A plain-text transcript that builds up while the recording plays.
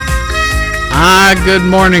Good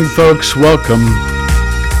morning, folks. Welcome.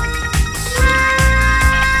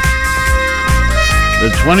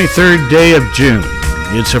 The 23rd day of June.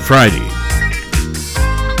 It's a Friday.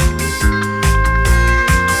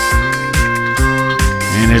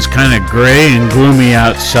 And it's kind of gray and gloomy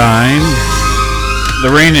outside.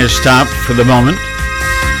 The rain has stopped for the moment.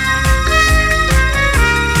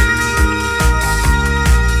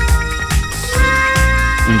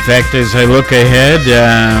 In fact, as I look ahead,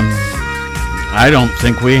 I don't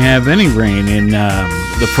think we have any rain in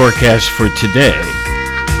the forecast for today.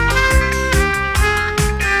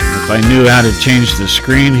 If I knew how to change the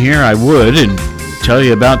screen here, I would, and tell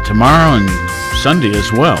you about tomorrow and Sunday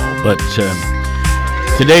as well. But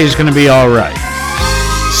today is going to be all right.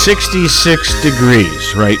 66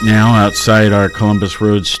 degrees right now outside our Columbus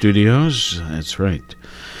Road studios. That's right.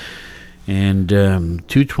 And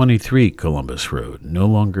 223 Columbus Road, no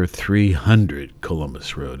longer 300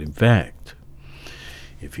 Columbus Road. In fact,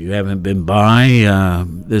 if you haven't been by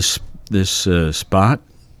this spot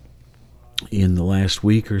in the last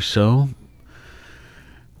week or so,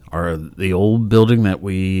 the old building that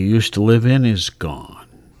we used to live in is gone.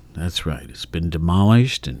 That's right. It's been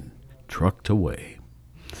demolished and trucked away.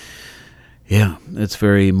 Yeah, that's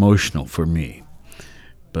very emotional for me.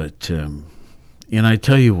 But, and I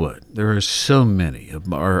tell you what, there are so many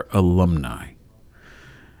of our alumni,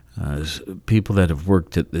 people that have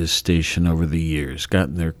worked at this station over the years,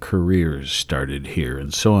 gotten their careers started here,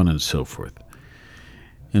 and so on and so forth.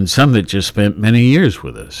 And some that just spent many years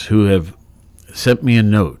with us who have sent me a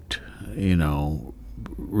note,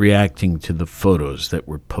 reacting to the photos that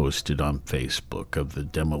were posted on Facebook of the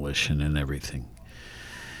demolition and everything,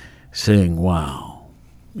 saying, wow,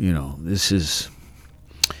 we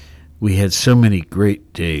had so many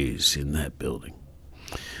great days in that building.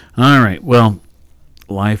 All right, well,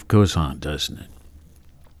 life goes on, doesn't it?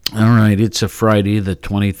 All right, it's a Friday, the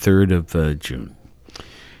 23rd of June.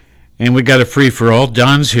 And we got a free-for-all.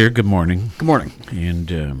 Don's here. Good morning. Good morning. And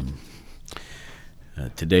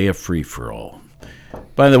today a free-for-all.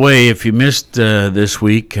 By the way, if you missed this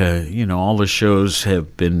week, all the shows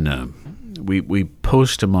have been, we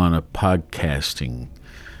post them on a podcasting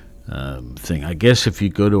thing. I guess if you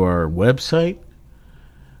go to our website,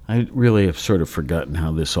 I really have sort of forgotten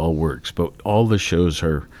how this all works, but all the shows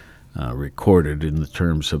are recorded in the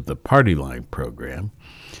terms of the Party Line program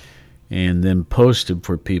and then posted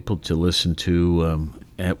for people to listen to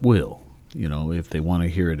at will. If they want to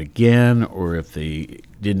hear it again or if they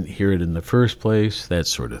didn't hear it in the first place, that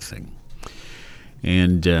sort of thing.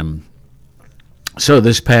 And so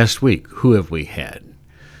this past week, who have we had?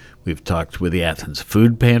 We've talked with the Athens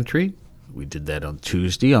Food Pantry. We did that on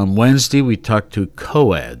Tuesday. On Wednesday, we talked to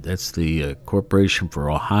COAD. That's the Corporation for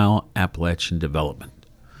Ohio Appalachian Development.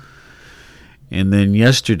 And then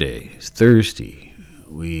yesterday, Thursday,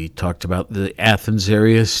 we talked about the Athens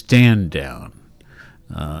area stand-down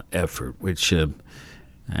effort, which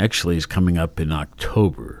actually is coming up in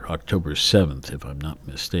October 7th, if I'm not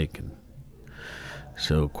mistaken.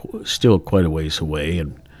 So still quite a ways away,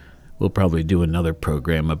 and we'll probably do another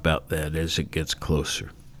program about that as it gets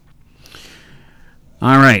closer.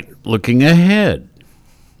 All right, looking ahead.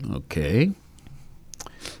 Okay.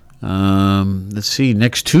 Let's see,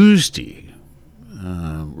 next Tuesday,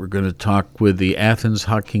 we're going to talk with the Athens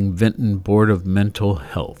Hocking Vinton Board of Mental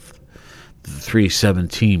Health, the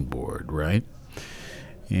 317 board, right?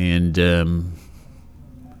 And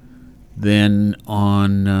then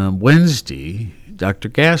on Wednesday, Dr.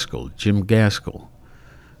 Gaskell, Jim Gaskell,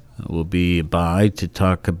 will be by to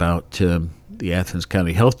talk about the Athens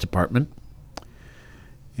County Health Department.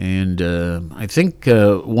 And I think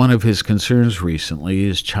one of his concerns recently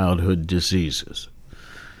is childhood diseases.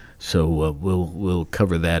 So we'll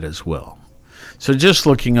cover that as well. So just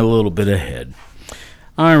looking a little bit ahead.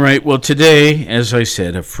 All right, well, today, as I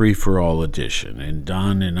said, a free-for-all edition. And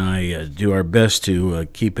Don and I do our best to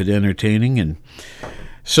keep it entertaining. And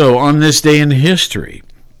so on this day in history,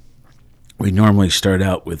 we normally start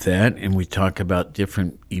out with that, and we talk about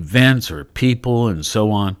different events or people and so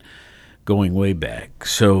on, going way back.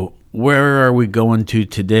 So where are we going to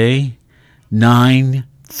today?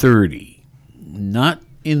 9:30. Not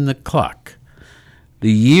in the clock.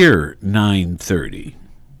 The year 930.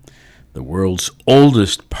 The world's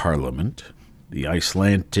oldest parliament, the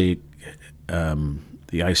Icelandic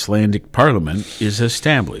Parliament, is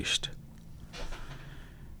established.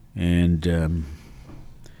 And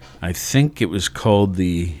I think it was called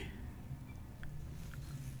the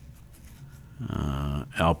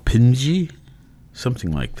Alpingi,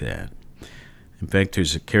 something like that. In fact,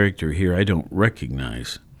 there's a character here I don't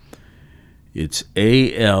recognize. It's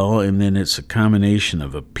A-L, and then it's a combination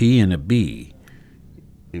of a P and a B.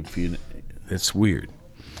 That's weird.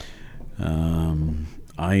 I-N-G-I.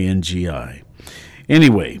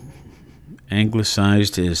 Anyway,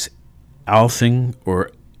 anglicized as Althing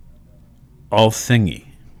or Althingy.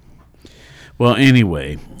 Well,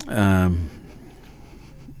 anyway, but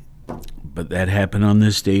that happened on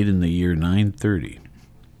this date in the year 930.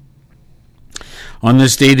 On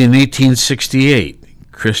this date in 1868,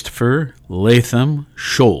 Christopher Latham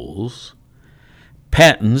Sholes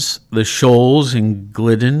patents the Sholes and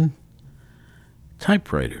Glidden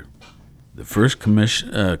typewriter, the first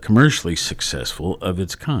commercially successful of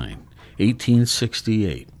its kind,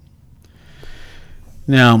 1868.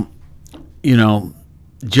 Now,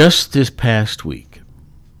 just this past week,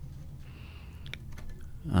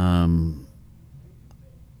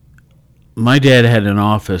 my dad had an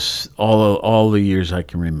office all the years I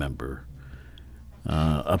can remember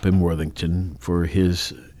up in Worthington for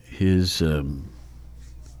his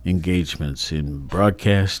engagements in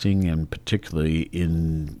broadcasting and particularly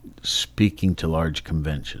in speaking to large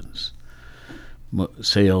conventions,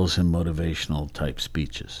 sales and motivational type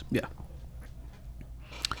speeches. Yeah.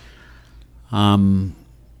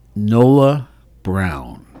 Nola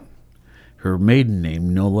Brown. Her maiden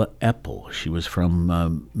name, Nola Epple. She was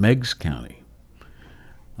from Meigs County.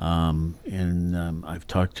 And I've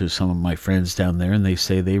talked to some of my friends down there, and they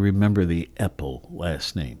say they remember the Epple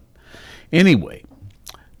last name. Anyway,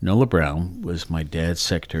 Nola Brown was my dad's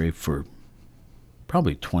secretary for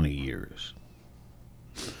probably 20 years.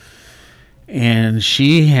 And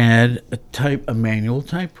she had a manual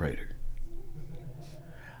typewriter.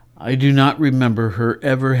 I do not remember her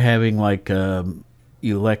ever having like an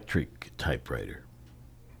electric typewriter.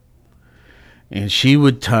 And she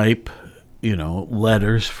would type,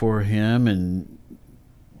 letters for him and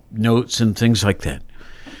notes and things like that.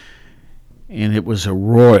 And it was a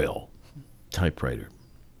Royal typewriter.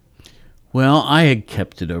 Well, I had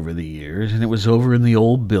kept it over the years, and it was over in the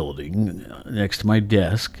old building next to my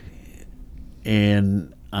desk.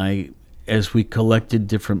 And as we collected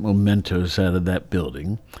different mementos out of that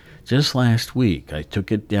building, just last week, I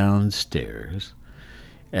took it downstairs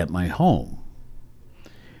at my home,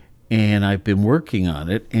 and I've been working on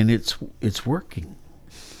it, and it's working.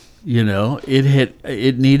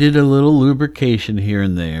 It needed a little lubrication here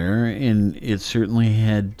and there, and it certainly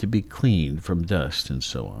had to be cleaned from dust and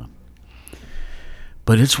so on.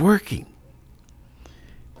 But it's working.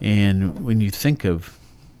 And when you think of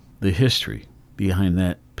the history behind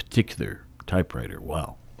that particular typewriter,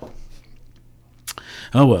 wow.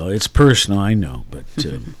 Oh, well, it's personal, I know, but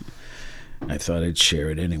I thought I'd share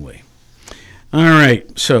it anyway. All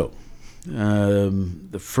right, so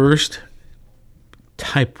the first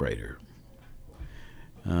typewriter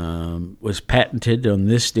was patented on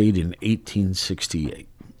this date in 1868.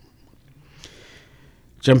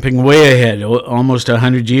 Jumping way ahead, almost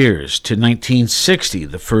 100 years, to 1960,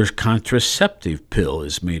 the first contraceptive pill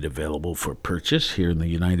is made available for purchase here in the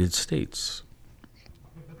United States.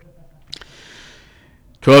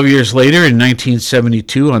 12 years later, in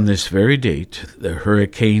 1972, on this very date, the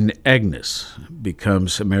Hurricane Agnes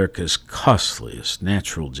becomes America's costliest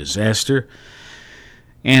natural disaster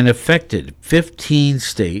and affected 15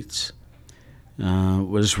 states,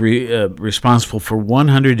 was responsible for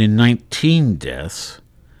 119 deaths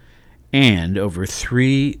and over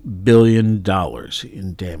 $3 billion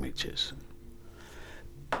in damages.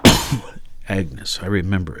 Agnes, I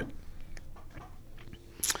remember it.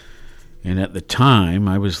 And at the time,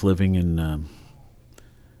 I was living in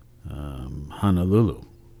Honolulu.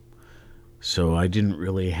 So I didn't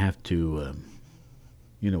really have to,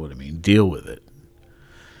 deal with it.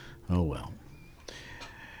 Oh, well.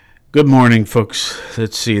 Good morning, folks.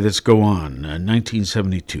 Let's go on.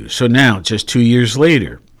 1972. So now, just 2 years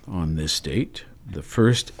later, on this date, the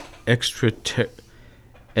first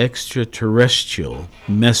extraterrestrial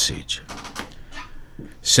message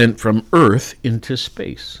sent from Earth into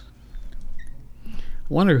space. I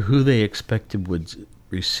wonder who they expected would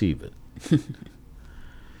receive it.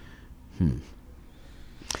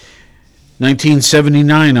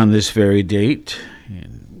 1979 on this very date,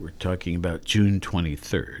 and we're talking about June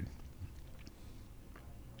 23rd.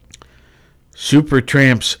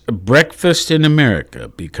 Supertramp's Breakfast in America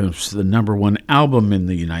becomes the #1 album in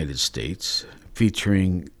the United States,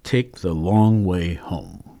 featuring Take the Long Way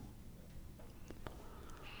Home.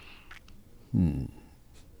 Do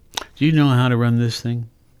you know how to run this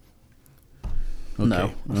thing? Okay.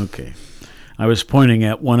 No. Okay. I was pointing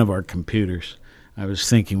at one of our computers. I was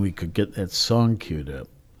thinking we could get that song queued up,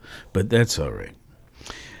 but that's all right.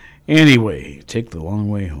 Anyway, Take the Long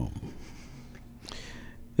Way Home.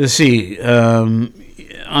 Let's see. On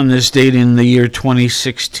this date in the year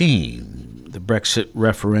 2016, the Brexit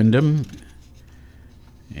referendum,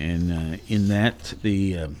 and in that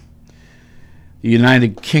the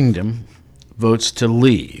United Kingdom votes to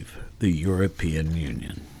leave the European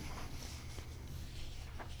Union.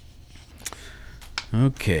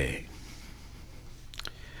 Okay.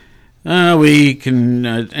 We can,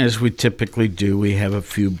 as we typically do, we have a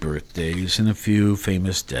few birthdays and a few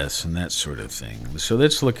famous deaths and that sort of thing. So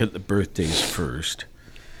let's look at the birthdays first.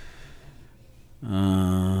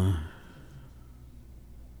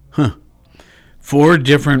 Four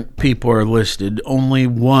different people are listed. Only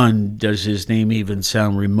one does his name even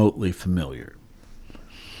sound remotely familiar.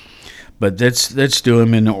 But let's do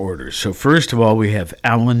them in order. So first of all, we have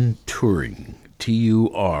Alan Turing, Turing,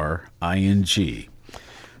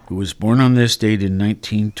 who was born on this date in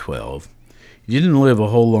 1912. He didn't live a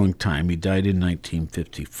whole long time. He died in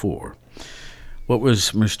 1954. What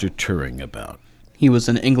was Mr. Turing about? He was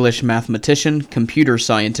an English mathematician, computer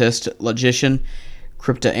scientist, logician,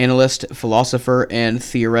 cryptanalyst, philosopher, and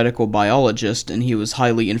theoretical biologist, and he was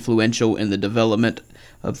highly influential in the development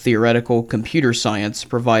of theoretical computer science,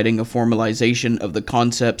 providing a formalization of the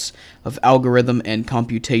concepts of algorithm and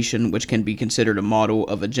computation, which can be considered a model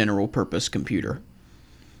of a general-purpose computer.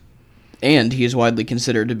 And he is widely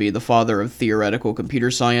considered to be the father of theoretical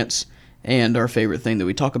computer science and our favorite thing that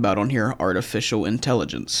we talk about on here, artificial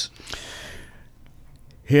intelligence.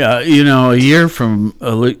 Yeah, a year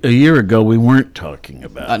ago we weren't talking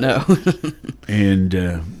about it. I know. And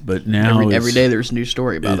but now every day there's a new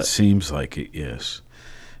story about it. It seems like it, yes.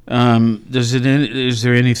 Is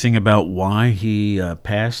there anything about why he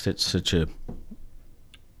passed at such a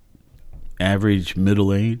average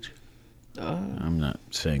middle age? I'm not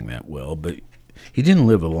saying that well, but he didn't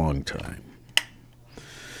live a long time.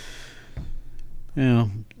 Yeah,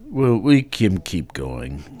 well, we can keep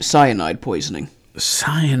going. Cyanide poisoning.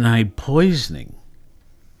 Cyanide poisoning.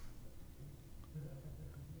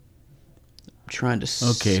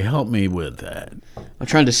 Okay, help me with that. I'm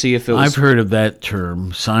trying to see if it was... I've heard of that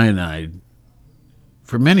term, cyanide,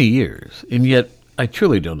 for many years, and yet I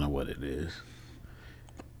truly don't know what it is.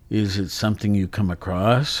 Is it something you come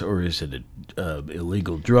across, or is it an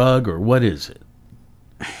illegal drug, or what is it?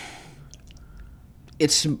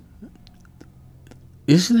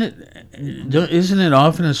 Isn't it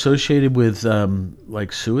often associated with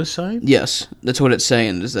like suicide? Yes, that's what it's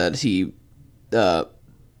saying. Is that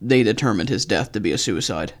they determined his death to be a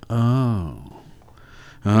suicide. Oh,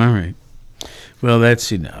 all right. Well,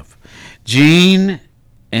 that's enough. Jean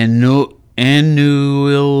Anouilh.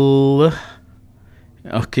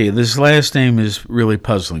 Okay, this last name is really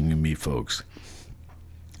puzzling to me, folks.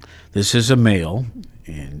 This is a male,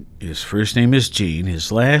 and his first name is Gene.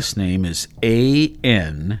 His last name is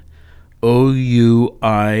Anouilh.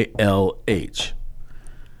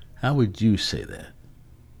 How would you say that?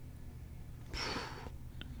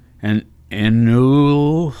 And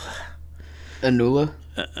Anouilh?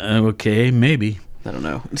 Okay, maybe. I don't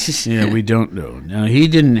know. Yeah, we don't know. Now, he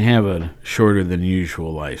didn't have a shorter than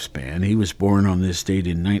usual lifespan. He was born on this date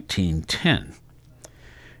in 1910,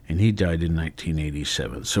 and he died in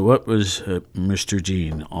 1987. So what was Mr.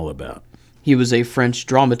 Jean all about? He was a French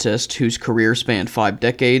dramatist whose career spanned 5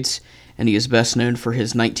 decades, and he is best known for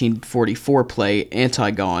his 1944 play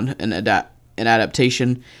Antigone, an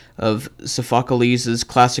adaptation of Sophocles'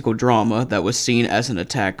 classical drama that was seen as an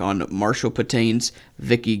attack on Marshal Petain's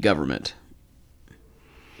Vichy government.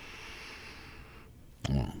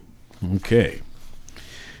 Okay.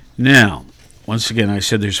 Now, once again, I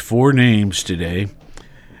said there's 4 names today.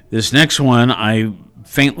 This next one I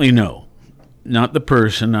faintly know. Not the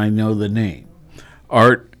person, I know the name.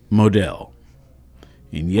 Art Modell.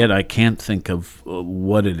 And yet I can't think of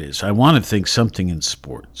what it is. I want to think something in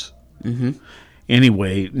sports. Mm-hmm.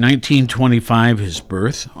 Anyway, 1925, his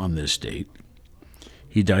birth on this date.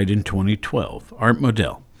 He died in 2012. Art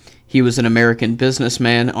Modell. He was an American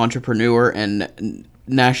businessman, entrepreneur, and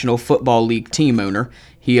National Football League team owner.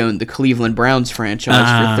 He owned the Cleveland Browns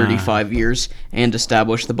franchise for 35 years and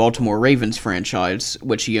established the Baltimore Ravens franchise,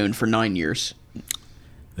 which he owned for 9 years.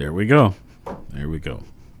 There we go.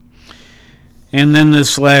 And then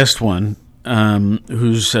this last one,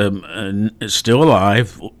 who's still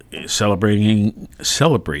alive, celebrating his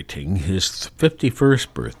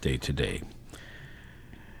 51st birthday today.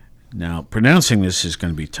 Now, pronouncing this is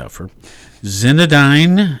going to be tougher.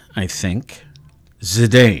 Zinedine, I think.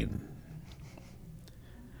 Zidane.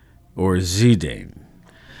 Or Zidane.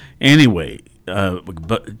 Anyway,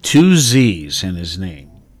 but 2 Z's in his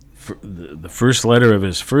name. The first letter of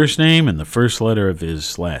his first name and the first letter of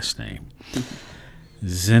his last name.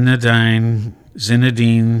 Zinedine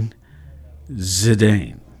Zinedine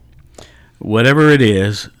Zidane. Whatever it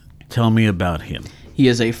is, tell me about him. He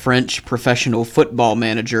is a French professional football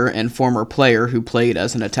manager and former player who played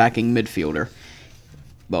as an attacking midfielder.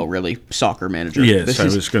 Well, really, soccer manager. Yes, I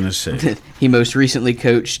was going to say. He most recently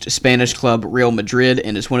coached Spanish club Real Madrid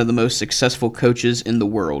and is one of the most successful coaches in the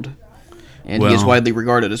world. And he is widely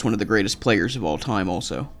regarded as one of the greatest players of all time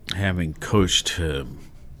also. Having coached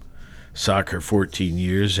soccer 14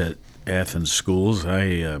 years at Athens schools,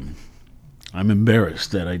 I'm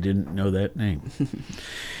embarrassed that I didn't know that name.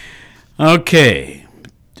 Okay,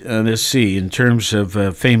 let's see. In terms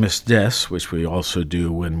of famous deaths, which we also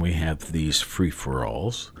do when we have these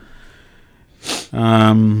free-for-alls,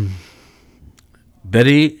 Betty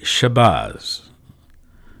Shabazz,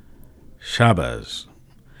 Shabazz,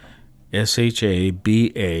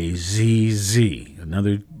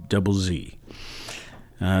 another double Z.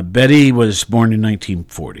 Betty was born in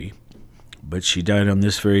 1940, but she died on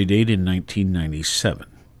this very date in 1997.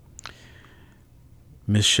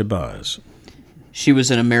 Miss Shabazz. She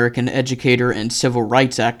was an American educator and civil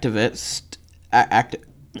rights advocate.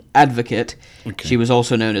 Okay. She was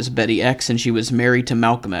also known as Betty X, and she was married to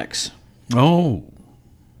Malcolm X. Oh,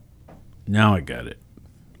 now I got it.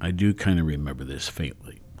 I do kind of remember this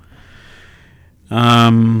faintly.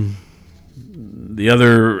 The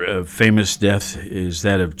other famous death is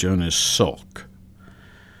that of Jonas Salk.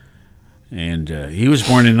 And he was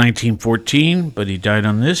born in 1914, but he died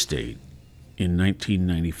on this date in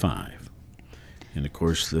 1995. And, of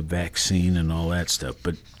course, the vaccine and all that stuff.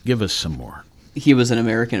 But give us some more. He was an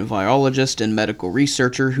American virologist and medical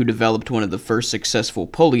researcher who developed one of the first successful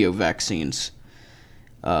polio vaccines.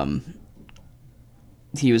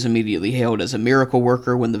 He was immediately hailed as a miracle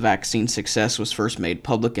worker when the vaccine success was first made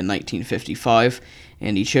public in 1955,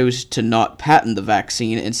 and he chose to not patent the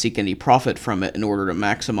vaccine and seek any profit from it in order to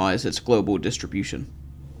maximize its global distribution.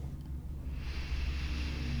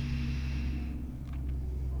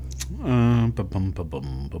 I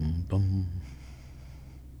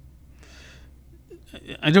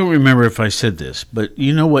don't remember if I said this, but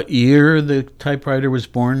you know what year the typewriter was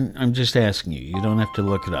born? I'm just asking you. You don't have to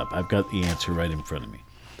look it up. I've got the answer right in front of me.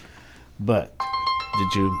 But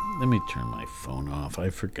did you? Let me turn my phone off. I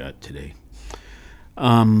forgot today.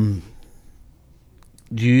 Do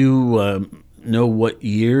you know what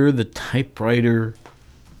year the typewriter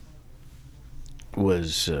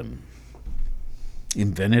was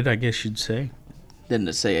invented, I guess you'd say? Didn't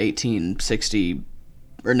it say 1860,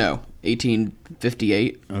 or no,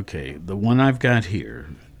 1858? Okay, the one I've got here,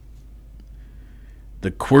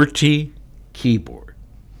 the QWERTY keyboard,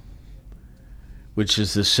 which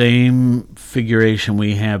is the same figuration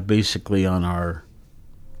we have basically on our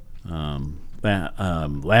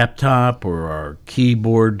laptop or our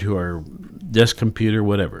keyboard to our desk computer,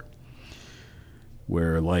 whatever,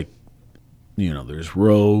 where, like, you know, there's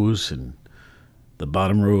rows, and the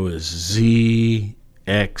bottom row is Z,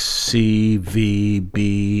 X, C, V,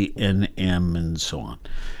 B, N, M, and so on.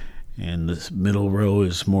 And the middle row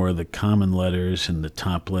is more of the common letters, and the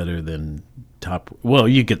top letter then top. Well,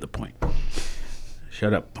 you get the point.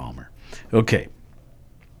 Shut up, Palmer. Okay.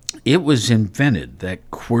 It was invented,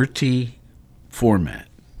 that QWERTY format,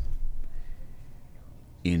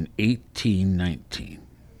 in 1819.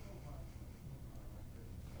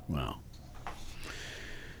 Wow.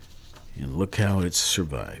 And look how it's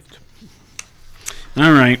survived.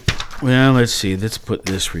 All right. Well, let's see. Let's put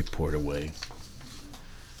this report away.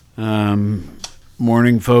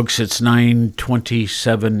 Morning, folks. It's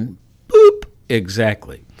 9:27. Boop.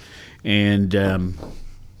 Exactly. And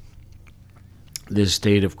this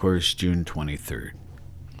date, of course, June 23rd.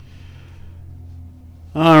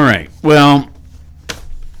 All right. Well,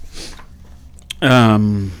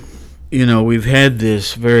 you know, we've had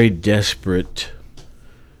this very desperate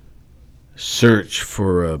search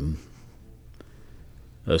for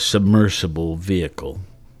a submersible vehicle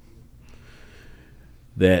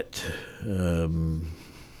that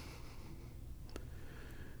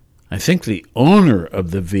I think the owner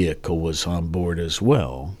of the vehicle was on board as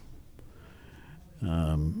well.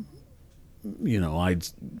 You know, I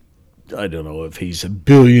don't know if he's a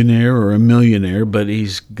billionaire or a millionaire, but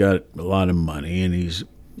he's got a lot of money, and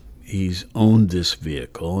he's owned this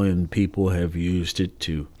vehicle, and people have used it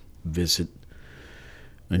to visit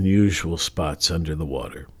unusual spots under the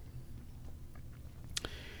water.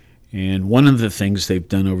 And one of the things they've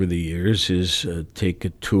done over the years is take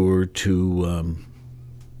a tour to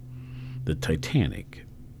the Titanic.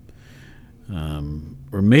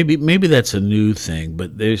 Or maybe that's a new thing,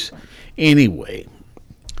 but there's, anyway,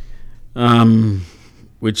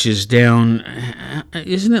 which is down,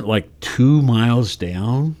 isn't it like 2 miles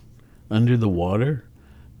down under the water,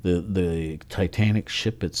 the Titanic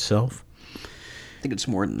ship itself. I think it's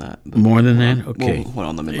more than that. More than that? Okay. Hold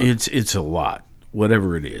on, let me look. It's a lot,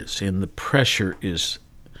 whatever it is, and the pressure is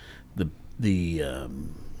the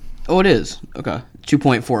Oh, it is. Okay.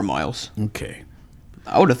 2.4 miles. okay.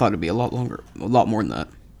 I would have thought it'd be a lot longer. A lot more than that.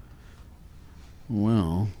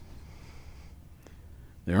 Well,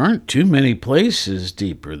 there aren't too many places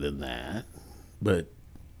deeper than that, but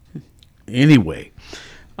anyway.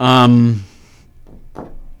 And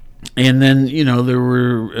then, there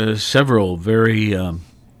were several very...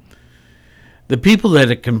 the people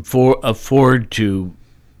that can afford to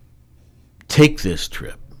take this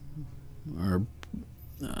trip are,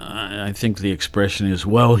 I think the expression is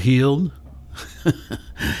well-heeled,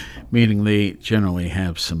 meaning they generally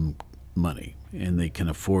have some money and they can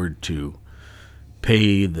afford to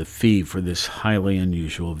pay the fee for this highly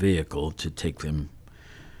unusual vehicle to take them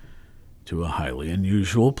to a highly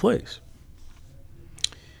unusual place.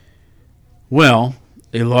 Well,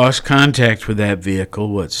 they lost contact with that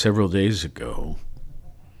vehicle, several days ago.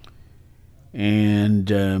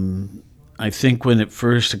 And I think when it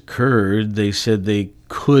first occurred, they said they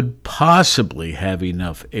could possibly have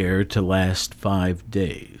enough air to last 5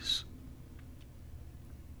 days.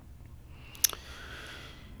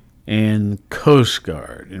 And Coast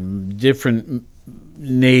Guard and different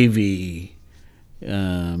Navy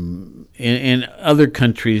and other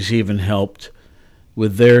countries even helped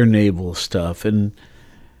with their naval stuff. And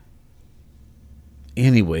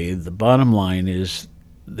anyway, the bottom line is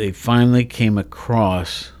they finally came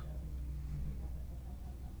across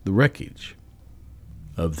the wreckage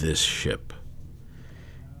of this ship.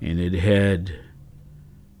 And it had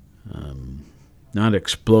not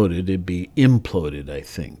exploded, it'd be imploded, I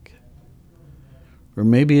think. Or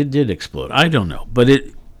maybe it did explode. I don't know. But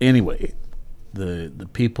anyway, the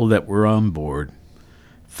people that were on board,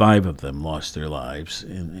 5 of them lost their lives,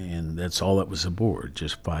 and that's all that was aboard,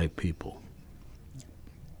 just 5 people.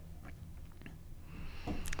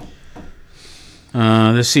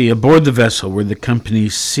 Let's see, aboard the vessel were the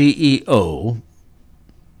company's CEO.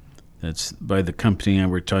 That's by the company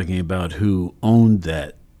we're talking about who owned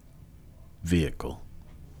that vehicle.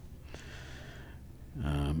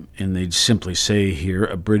 And they'd simply say here,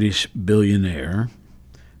 a British billionaire,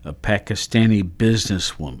 a Pakistani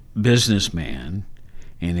businessman,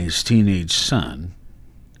 and his teenage son,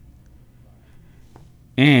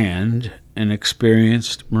 and an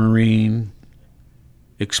experienced marine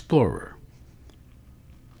explorer.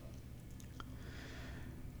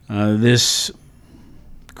 This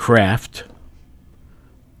craft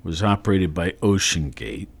was operated by Ocean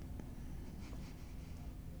Gate.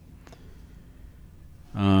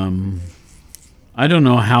 I don't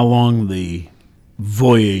know how long the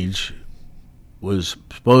voyage was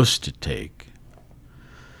supposed to take,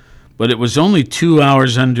 but it was only 2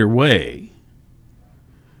 hours underway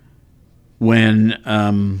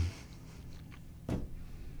when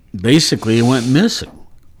basically it went missing.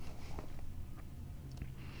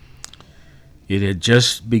 It had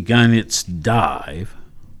just begun its dive,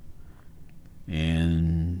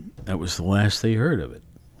 and that was the last they heard of it.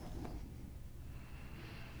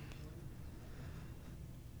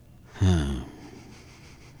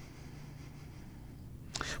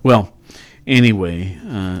 Well, anyway,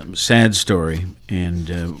 sad story,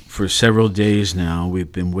 and for several days now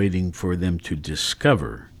we've been waiting for them to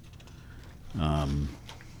discover, the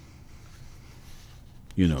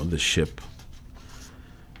ship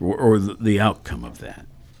or the outcome of that.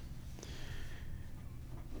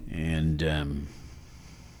 And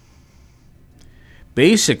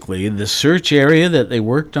basically, the search area that they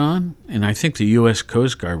worked on, and I think the U.S.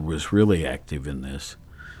 Coast Guard was really active in this,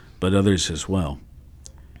 but others as well,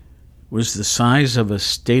 was the size of a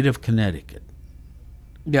state of Connecticut.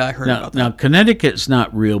 Yeah, I heard about that. Now, Connecticut's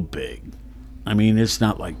not real big. I mean, it's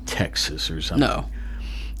not like Texas or something. No.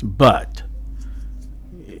 But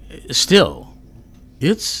still,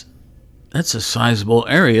 that's a sizable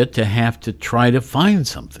area to have to try to find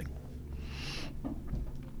something.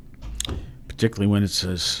 Particularly when it's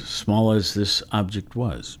as small as this object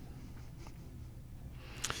was.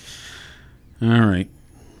 All right.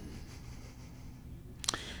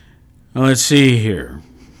 Well, let's see here.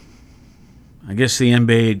 I guess the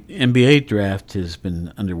NBA draft has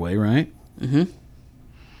been underway, right? Mm-hmm.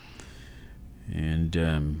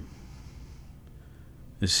 And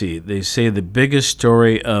let's see. They say the biggest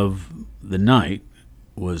story of the night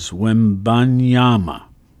was Wembanyama.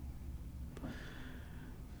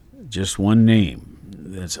 Just one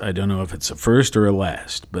name. I don't know if it's a first or a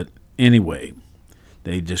last, but anyway,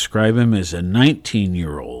 they describe him as a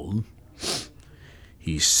 19-year-old.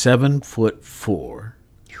 He's 7'4",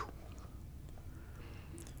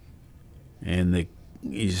 And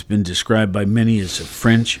he's been described by many as a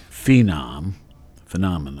French phenomenon.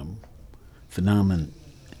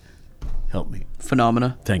 Help me.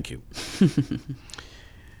 Phenomena. Thank you.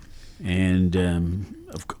 And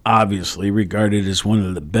obviously regarded as one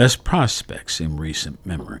of the best prospects in recent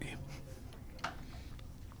memory.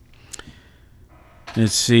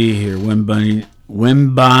 Let's see here.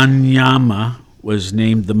 Wembanyama was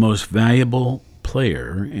named the most valuable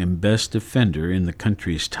player and best defender in the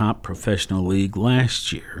country's top professional league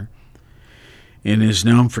last year, and is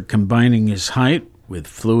known for combining his height with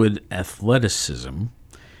fluid athleticism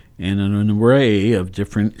and an array of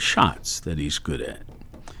different shots that he's good at,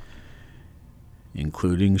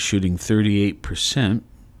 including shooting 38%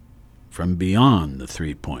 from beyond the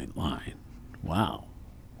three-point line. Wow.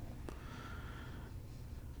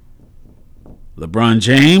 LeBron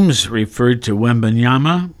James referred to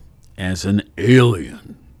Wembanyama as an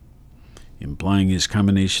alien, implying his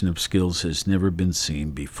combination of skills has never been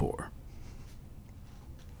seen before.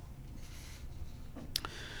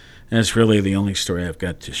 That's really the only story I've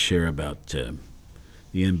got to share about the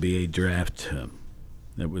NBA draft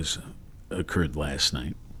that occurred last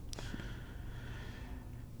night.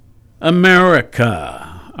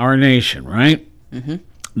 America, our nation, right? Mm-hmm.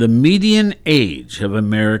 The median age of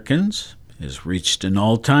Americans has reached an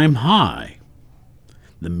all-time high.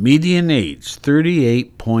 The median age,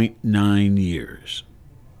 38.9 years.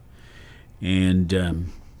 And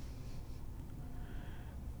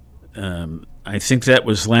I think that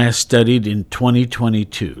was last studied in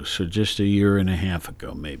 2022, so just a year and a half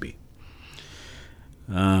ago, maybe.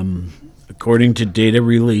 According to data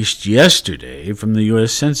released yesterday from the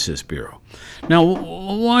U.S. Census Bureau. Now,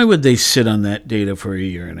 why would they sit on that data for a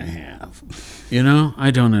year and a half? You know,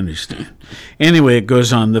 I don't understand. Anyway, it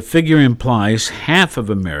goes on. The figure implies half of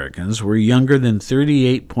Americans were younger than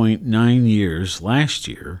 38.9 years last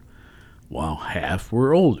year, while half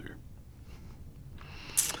were older.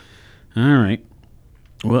 All right.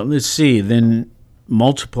 Well, let's see. Then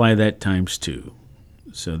multiply that times 2.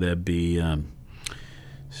 So that'd be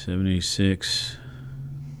 76,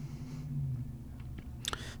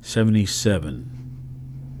 77.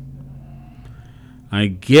 I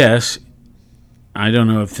guess, I don't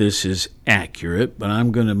know if this is accurate, but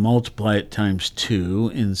I'm going to multiply it times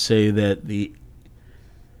 2 and say that the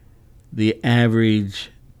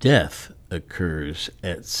average death occurs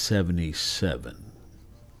at 77.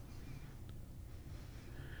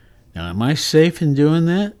 Now, am I safe in doing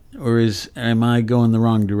that, or am I going the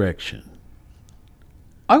wrong direction?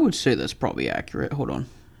 I would say that's probably accurate. Hold on.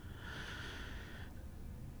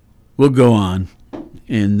 We'll go on,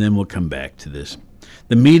 and then we'll come back to this.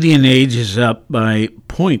 The median age is up by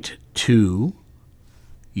 0.2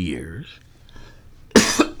 years.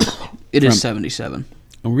 It is 77.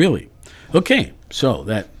 Oh, really? Okay, so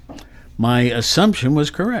my assumption was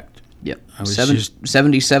correct. Yep.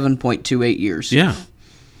 77.28 years. Yeah.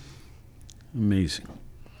 Amazing.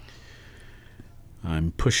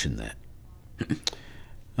 I'm pushing that.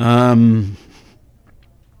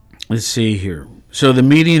 Let's see here. So the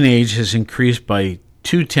median age has increased by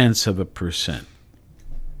 0.2%.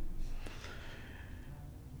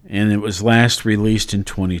 And it was last released in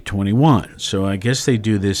 2021. So I guess they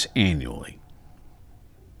do this annually.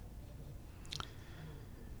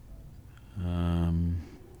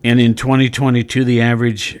 And in 2022, the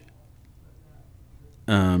average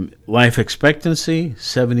life expectancy,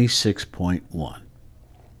 76.1.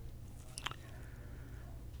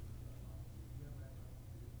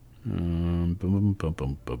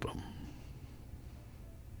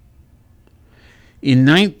 In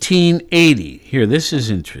 1980, here, this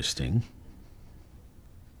is interesting.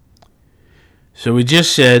 So we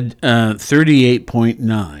just said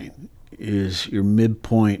 38.9 is your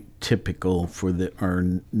midpoint typical for our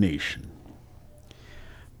nation.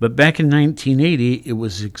 But back in 1980, it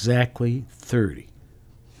was exactly 30.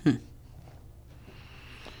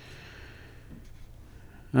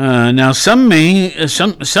 Now,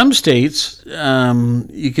 some states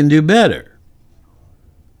you can do better.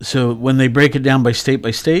 So when they break it down by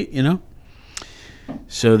state, you know.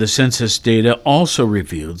 So the census data also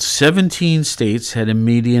revealed 17 states had a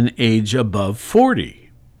median age above 40,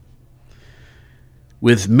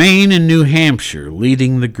 with Maine and New Hampshire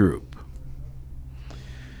leading the group.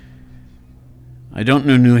 I don't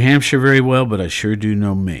know New Hampshire very well, but I sure do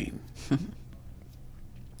know Maine.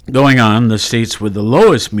 Going on, the states with the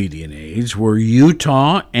lowest median age were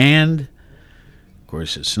Utah and, of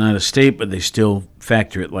course, it's not a state, but they still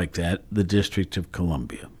factor it like that, the District of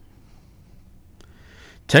Columbia.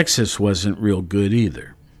 Texas wasn't real good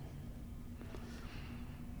either.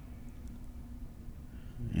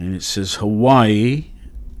 And it says Hawaii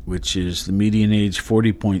which is the median age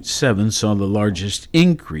 40.7, saw the largest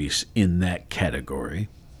increase in that category,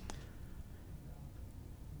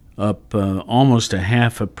 up almost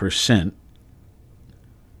 0.5%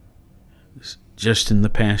 just in the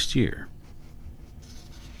past year.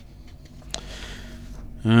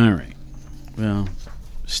 All right. Well,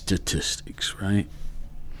 statistics, right?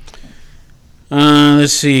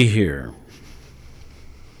 Let's see here.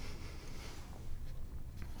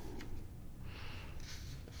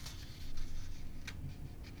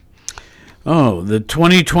 Oh, the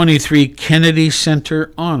 2023 Kennedy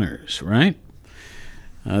Center Honors, right?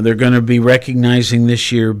 They're going to be recognizing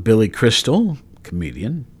this year Billy Crystal,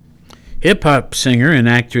 comedian, hip-hop singer and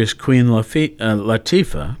actress Queen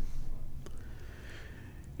Latifah,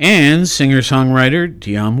 and singer-songwriter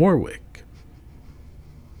Dionne Warwick.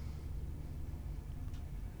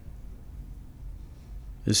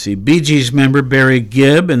 Let's see, Bee Gees member Barry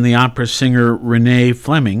Gibb and the opera singer Renee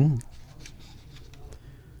Fleming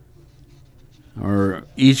are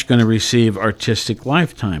each going to receive Artistic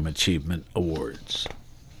Lifetime Achievement Awards.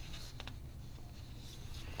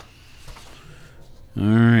 All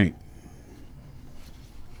right.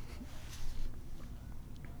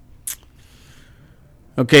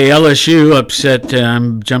 Okay, LSU upset.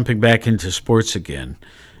 I'm jumping back into sports again.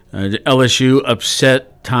 LSU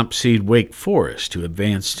upset top seed Wake Forest to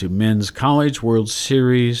advance to Men's College World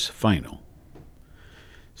Series final.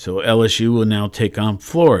 So LSU will now take on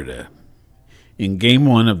Florida in Game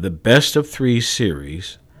 1 of the best-of-3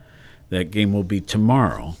 series. That game will be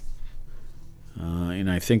tomorrow,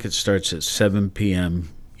 and I think it starts at 7 p.m.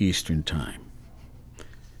 Eastern Time.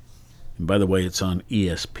 And by the way, it's on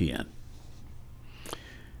ESPN.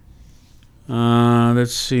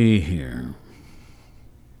 Let's see here.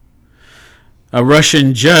 A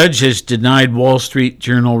Russian judge has denied Wall Street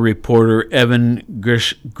Journal reporter Evan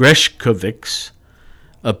Gershkovich's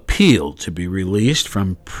appeal to be released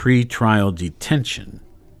from pretrial detention.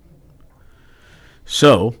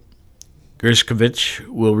 So, Gershkovich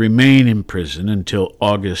will remain in prison until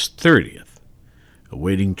August 30th,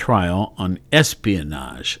 awaiting trial on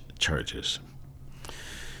espionage charges.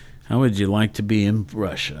 How would you like to be in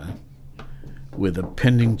Russia with a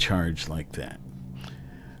pending charge like that?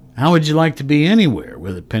 How would you like to be anywhere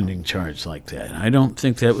with a pending charge like that? I don't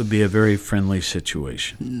think that would be a very friendly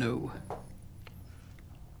situation. No.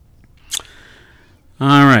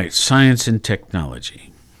 All right, science and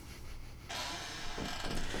technology.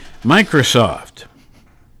 Microsoft.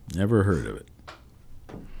 Never heard of it.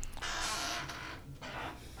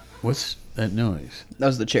 What's that noise? That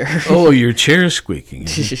was the chair. Oh, your chair's squeaking.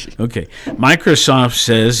 Okay. Microsoft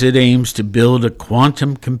says it aims to build a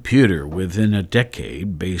quantum computer within a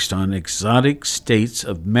decade based on exotic states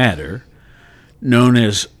of matter known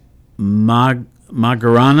as Majorana,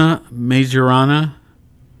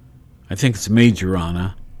 I think it's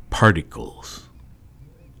Majorana particles.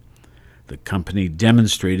 The company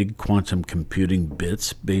demonstrated quantum computing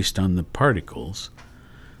bits based on the particles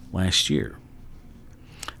last year.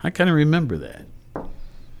 I kind of remember that.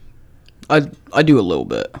 I do a little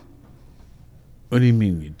bit. What do you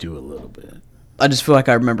mean you do a little bit? I just feel like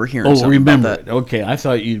I remember hearing something about that. Okay, I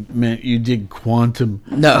thought you meant you did quantum.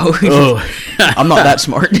 No. Oh. I'm not that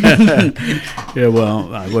smart. Yeah,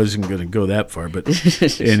 well, I wasn't going to go that far, but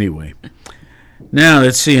anyway. Now,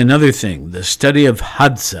 let's see another thing. The study of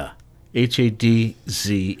Hadza,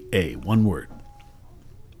 Hadza, one word.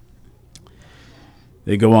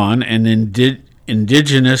 They go on, an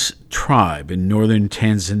indigenous tribe in northern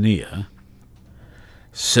Tanzania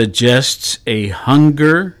suggests a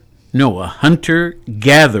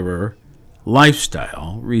hunter-gatherer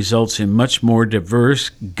lifestyle results in much more diverse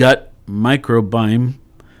gut microbiome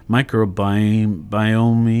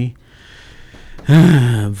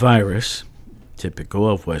virus, typical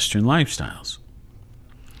of Western lifestyles.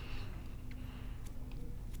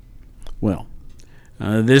 Well,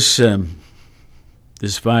 this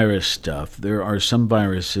virus stuff, there are some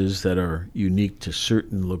viruses that are unique to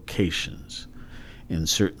certain locations and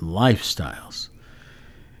certain lifestyles.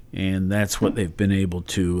 And that's what they've been able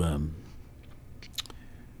to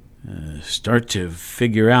start to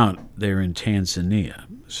figure out there in Tanzania.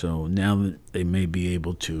 So now that they may be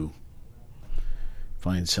able to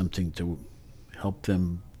find something to help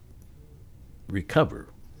them recover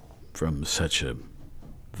from such a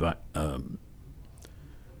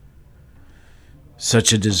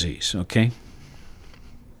disease, okay?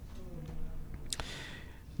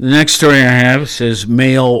 The next story I have says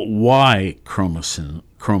male Y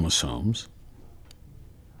chromosomes.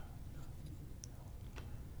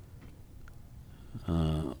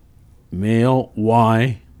 Male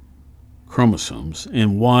Y chromosomes,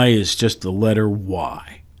 and Y is just the letter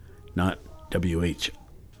Y, not WHY.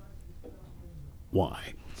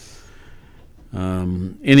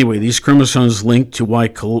 Anyway, these chromosomes linked to why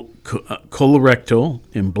colorectal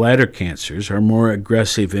and bladder cancers are more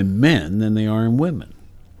aggressive in men than they are in women.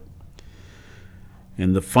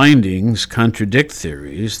 And the findings contradict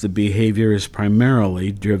theories. The behavior is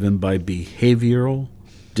primarily driven by behavioral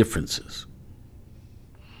differences.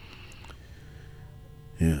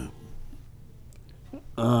 Yeah.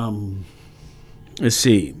 Let's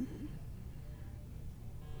see.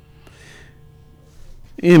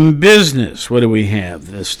 In business, what do we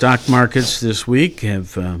have? The stock markets this week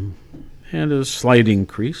have had a slight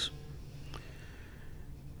increase.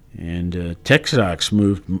 And tech stocks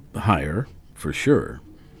moved higher, for sure.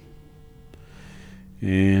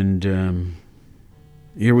 And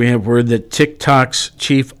here we have word that TikTok's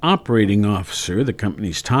chief operating officer, the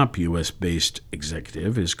company's top U.S.-based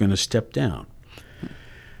executive, is going to step down.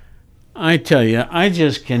 I tell you, I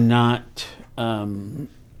just cannot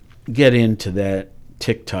get into that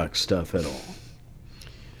TikTok stuff at all.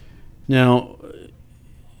 Now,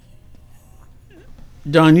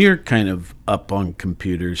 Don, you're kind of up on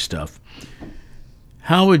computer stuff.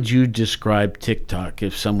 How would you describe TikTok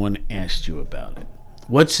if someone asked you about it?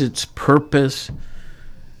 What's its purpose?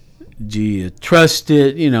 Do you trust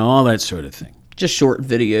it? You know, all that sort of thing. Just short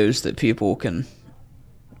videos that people can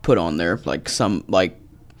put on there.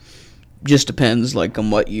 Just depends, on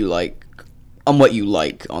what you like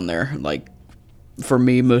on there. Like, for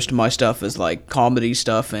me, most of my stuff is, comedy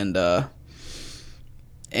stuff and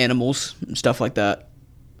animals and stuff like that.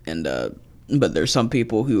 And, but there's some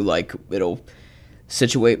people who, it'll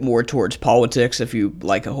situate more towards politics if you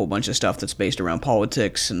like a whole bunch of stuff that's based around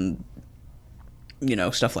politics and,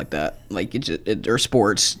 stuff like that. Or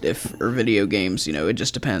sports, or video games, it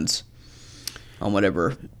just depends on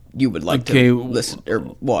whatever you would like to listen or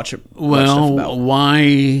watch stuff about.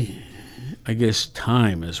 Why? I guess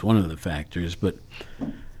time is one of the factors, but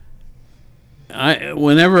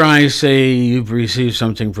whenever I say you've received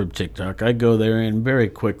something from TikTok, I go there and very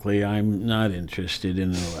quickly I'm not interested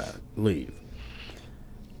in leave.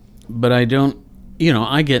 But I don't,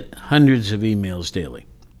 I get hundreds of emails daily.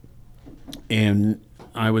 And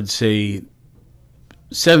I would say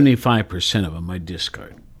 75% of them I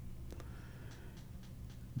discard.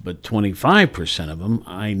 But 25% of them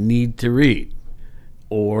I need to read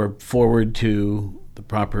or forward to the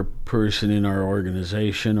proper person in our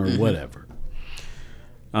organization or whatever.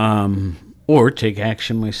 Or take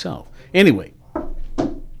action myself. Anyway,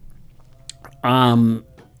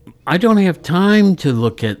 I don't have time to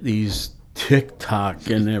look at these TikTok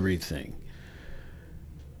and everything.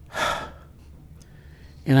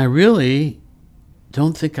 And I really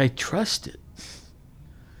don't think I trust it.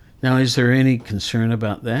 Now, is there any concern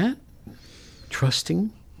about that?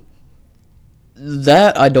 Trusting?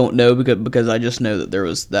 That I don't know because I just know that there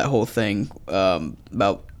was that whole thing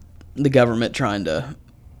about the government trying to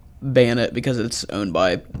ban it because it's owned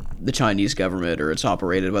by the Chinese government or it's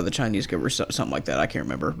operated by the Chinese government or something like that. I can't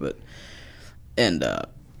remember, and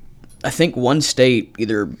I think one state,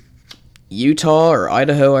 either Utah or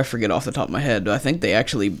Idaho, I forget off the top of my head, but I think they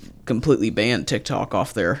actually completely banned TikTok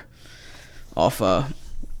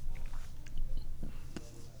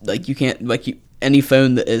you can't any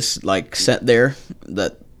phone that is sent there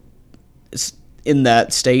that is in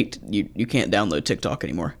that state, you can't download TikTok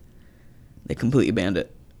anymore. They completely banned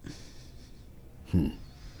it.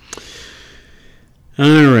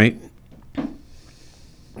 All right.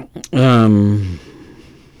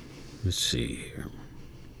 Let's see here.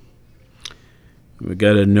 We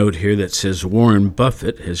got a note here that says Warren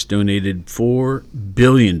Buffett has donated $4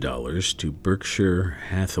 billion to Berkshire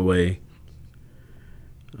Hathaway,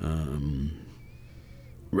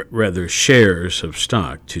 shares of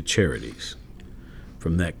stock to charities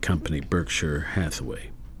from that company, Berkshire Hathaway.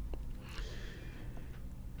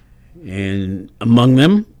 And among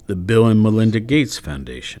them, the Bill and Melinda Gates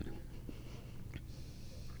Foundation.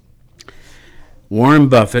 Warren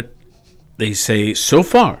Buffett, they say, so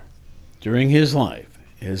far during his life,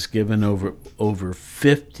 has given over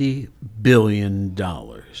 $50 billion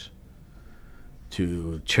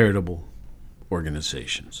to charitable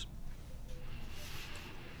organizations.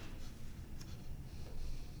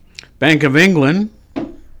 Bank of England,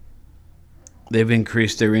 they've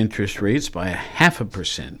increased their interest rates by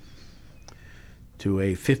 0.5% to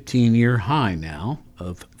a 15-year high now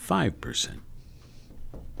of 5%.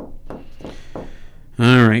 All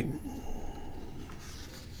right.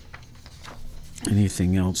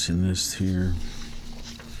 Anything else in this here?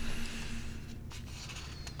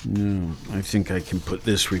 No, I think I can put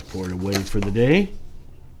this report away for the day.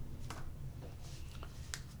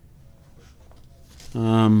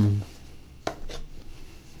 Let's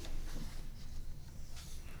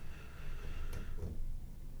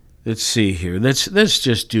see here. Let's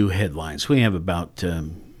just do headlines. We have about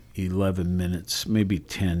 11 minutes, maybe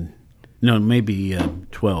 10. No, maybe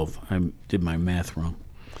 12. I did my math wrong.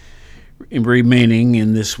 Remaining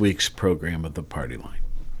in this week's program of the Party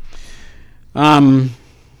Line.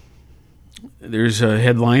 There's a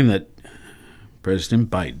headline that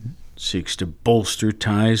President Biden seeks to bolster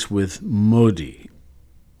ties with Modi,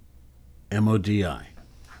 M-O-D-I,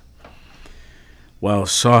 while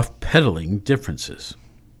soft-pedaling differences.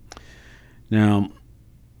 Now,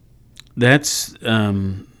 that's,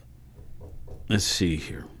 let's see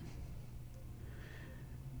here.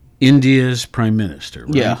 India's prime minister,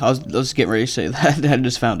 right? Yeah, I was getting ready to say that. I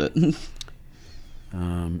just found it.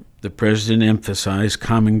 The president emphasized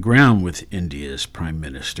common ground with India's prime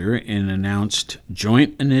minister and announced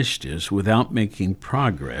joint initiatives without making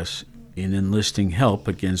progress in enlisting help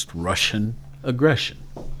against Russian aggression.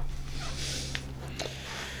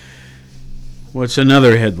 What's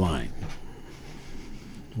another headline?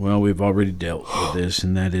 Well, we've already dealt with this,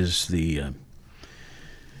 and that is the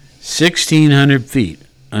 1,600 feet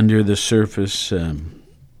under the surface of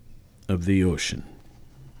the ocean.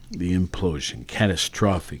 The implosion,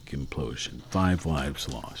 catastrophic implosion, 5 lives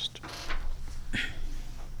lost.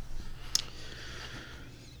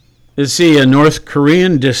 Let's see, a North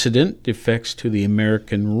Korean dissident defects to the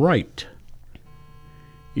American right.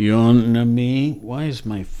 Yeonmi, why is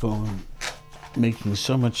my phone making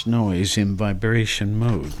so much noise in vibration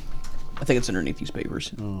mode? I think it's underneath these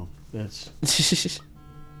papers. Oh, that's...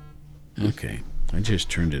 Okay, I just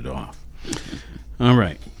turned it off. All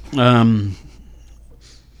right.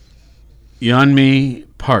 Yeonmi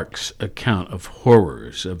Park's account of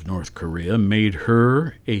horrors of North Korea made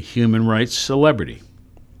her a human rights celebrity.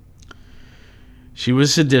 She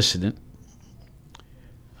was a dissident,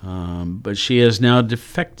 but she has now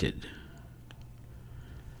defected.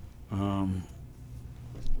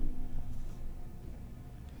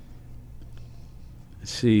 Let's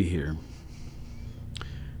see here.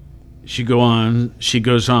 She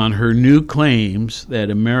goes on. Her new claims that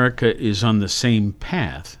America is on the same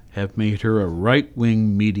path have made her a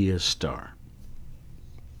right-wing media star.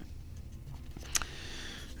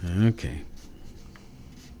 Okay.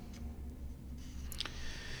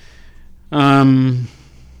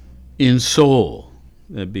 In Seoul,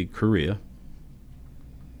 that'd be Korea,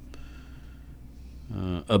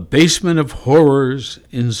 a basement of horrors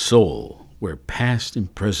in Seoul where past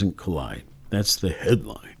and present collide. That's the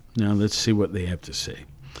headline. Now let's see what they have to say.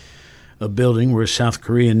 A building where South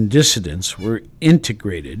Korean dissidents were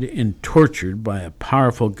integrated and tortured by a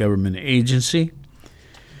powerful government agency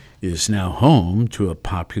is now home to a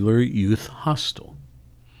popular youth hostel.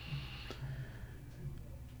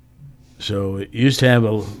 So it used to have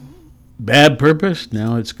a bad purpose,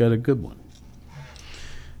 now it's got a good one.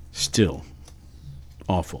 Still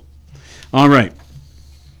awful. All right.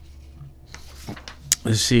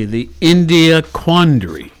 Let's see, the India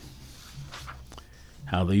quandary.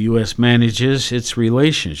 How the U.S. manages its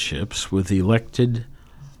relationships with elected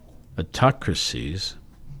autocracies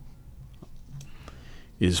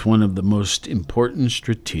is one of the most important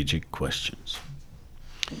strategic questions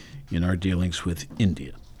in our dealings with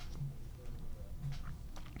India.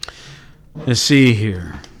 Let's see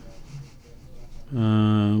here.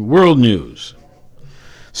 World news.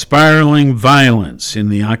 Spiraling violence in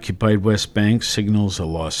the occupied West Bank signals a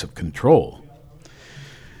loss of control.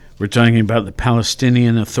 We're talking about the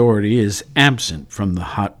Palestinian Authority is absent from the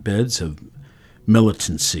hotbeds of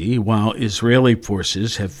militancy, while Israeli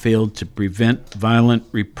forces have failed to prevent violent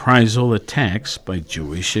reprisal attacks by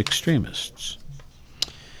Jewish extremists.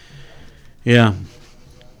 Yeah,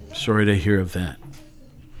 sorry to hear of that.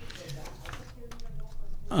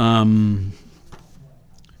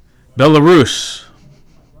 Belarus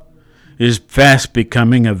is fast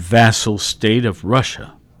becoming a vassal state of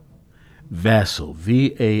Russia. Vassal,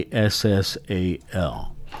 V-A-S-S-A-L.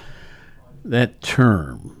 That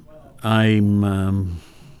term,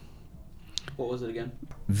 What was it again?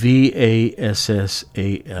 V-A-S-S-A-L,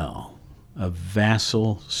 a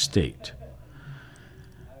vassal state.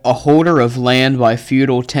 A holder of land by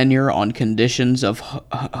feudal tenure on conditions of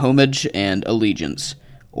homage and allegiance,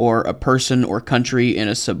 or a person or country in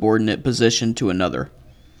a subordinate position to another.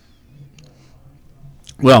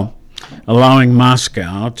 Well, allowing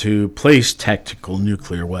Moscow to place tactical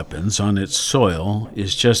nuclear weapons on its soil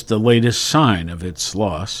is just the latest sign of its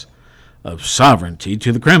loss of sovereignty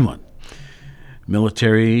to the Kremlin.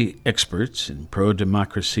 Military experts and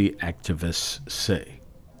pro-democracy activists say.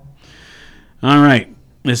 All right,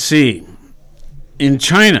 let's see. In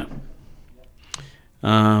China,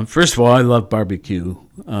 First of all, I love barbecue.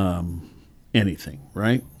 Anything,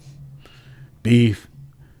 right? Beef,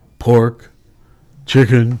 pork,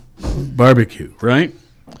 chicken, barbecue, right?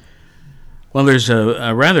 Well, there's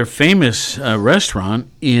a rather famous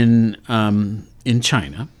restaurant in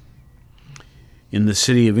China, in the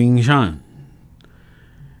city of Yingshan.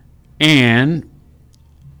 And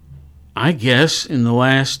I guess in the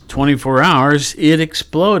last 24 hours, it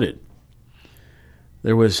exploded.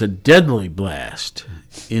 There was a deadly blast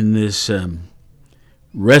in this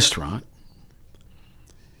restaurant,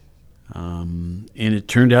 and it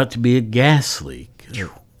turned out to be a gas leak,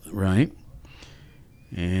 right?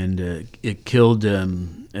 And it killed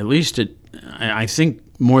at least, I think,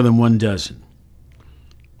 more than 1 dozen.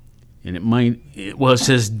 And it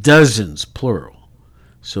says dozens, plural.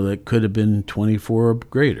 So that could have been 24 or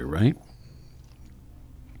greater, right?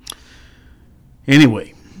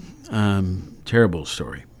 Anyway, terrible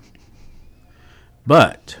story.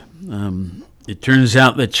 But it turns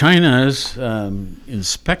out that China's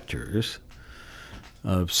inspectors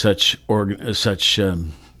of such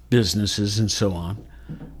businesses and so on,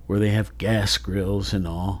 where they have gas grills and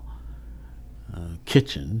all,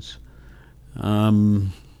 kitchens,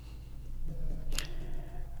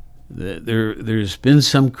 there's been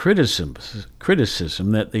some criticism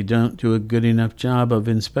that they don't do a good enough job of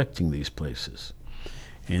inspecting these places.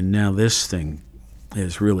 And now this thing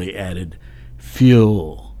has really added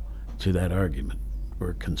fuel to that argument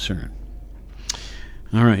or concern.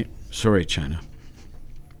 All right. Sorry, China.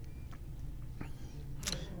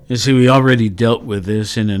 You see, we already dealt with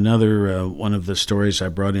this in another one of the stories I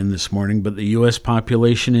brought in this morning, but the U.S.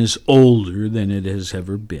 population is older than it has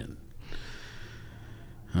ever been.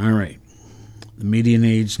 All right. The median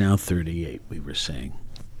age now 38, we were saying.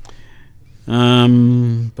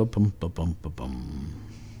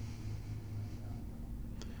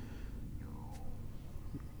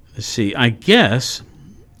 Let's see. I guess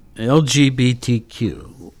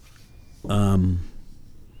LGBTQ,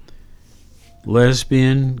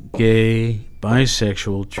 lesbian, gay,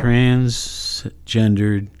 bisexual,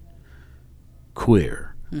 transgendered,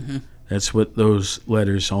 queer. Mm-hmm. That's what those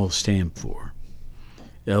letters all stand for.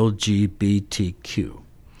 LGBTQ.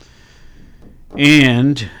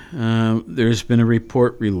 And there's been a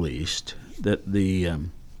report released that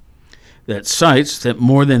that cites that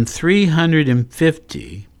more than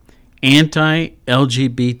 350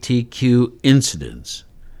 anti-LGBTQ incidents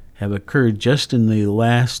have occurred just in the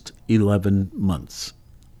last 11 months.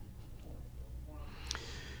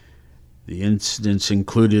 The incidents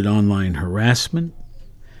included online harassment,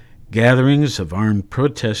 gatherings of armed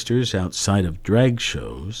protesters outside of drag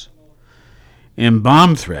shows, and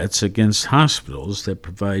bomb threats against hospitals that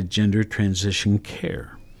provide gender transition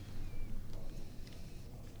care.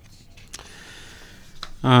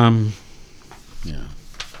 Yeah.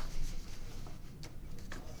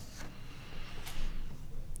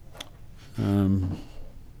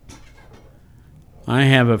 I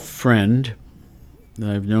have a friend that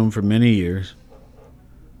I've known for many years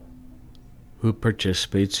who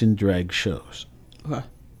participates in drag shows. Okay.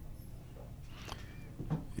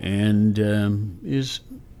 And is,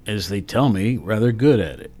 as they tell me, rather good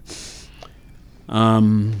at it.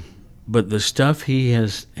 But the stuff he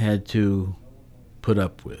has had to put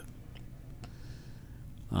up with,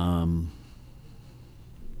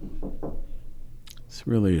 it's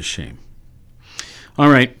really a shame. All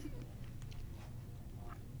right.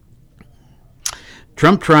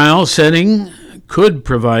 Trump trial setting could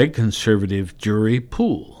provide conservative jury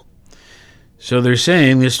pool. So they're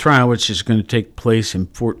saying this trial, which is going to take place in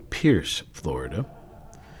Fort Pierce, Florida,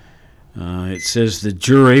 it says the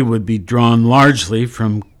jury would be drawn largely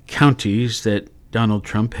from counties that Donald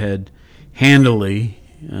Trump had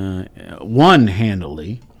won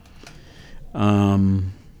handily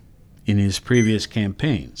in his previous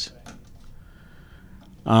campaigns.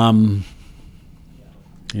 Yeah.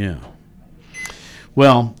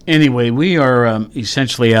 Well, anyway, we are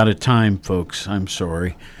essentially out of time, folks. I'm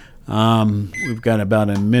sorry. We've got about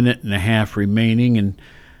a minute and a half remaining, and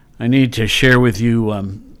I need to share with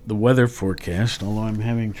you the weather forecast, although I'm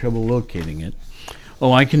having trouble locating it.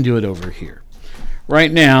 Oh, I can do it over here.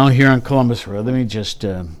 Right now, here on Columbus Road, let me just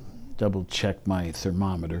double check my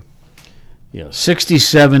thermometer.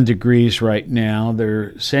 67 degrees right now.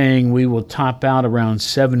 They're saying we will top out around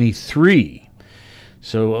 73.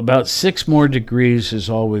 So about 6 more degrees is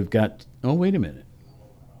all we've got. Oh, wait a minute.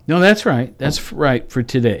 No, that's right. That's right for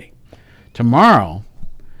today. Tomorrow,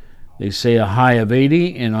 they say a high of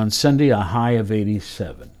 80, and on Sunday, a high of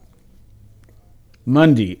 87.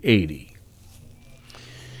 Monday, 80.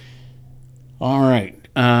 All right.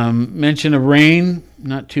 Mention of rain,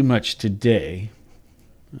 not too much today.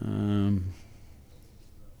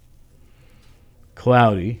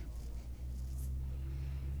 Cloudy.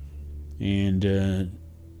 And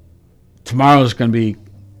tomorrow's going to be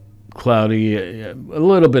cloudy, a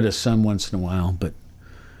little bit of sun once in a while, but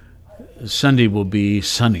Sunday will be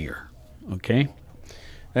sunnier. Okay?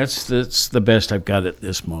 That's the best I've got at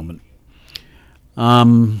this moment.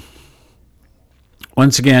 Once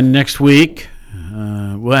again, next week,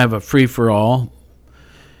 we'll have a free-for-all,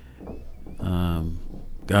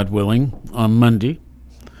 God willing, on Monday.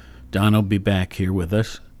 Don will be back here with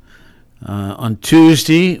us. On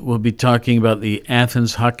Tuesday, we'll be talking about the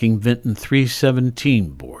Athens-Hocking-Vinton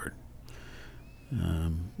 317 board.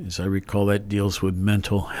 As I recall, that deals with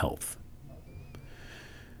mental health.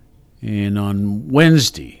 And on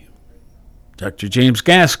Wednesday, Dr. James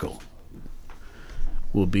Gaskell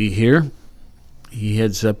will be here. He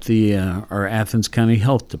heads up our Athens County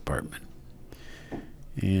Health Department.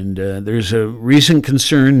 And there's a recent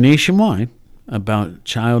concern nationwide about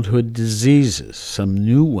childhood diseases, some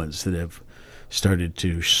new ones that have started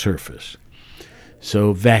to surface.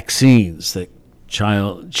 So vaccines that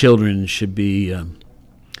children should be,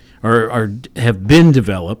 or have been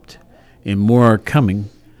developed, and more are coming.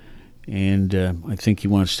 And I think he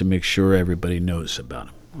wants to make sure everybody knows about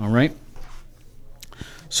them. All right?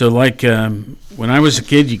 So like when I was a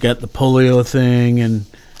kid, you got the polio thing, and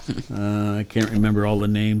I can't remember all the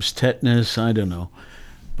names, tetanus, I don't know.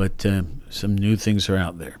 But some new things are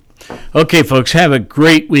out there. Okay, folks, have a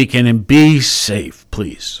great weekend and be safe,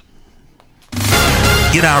 please.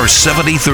 In our 70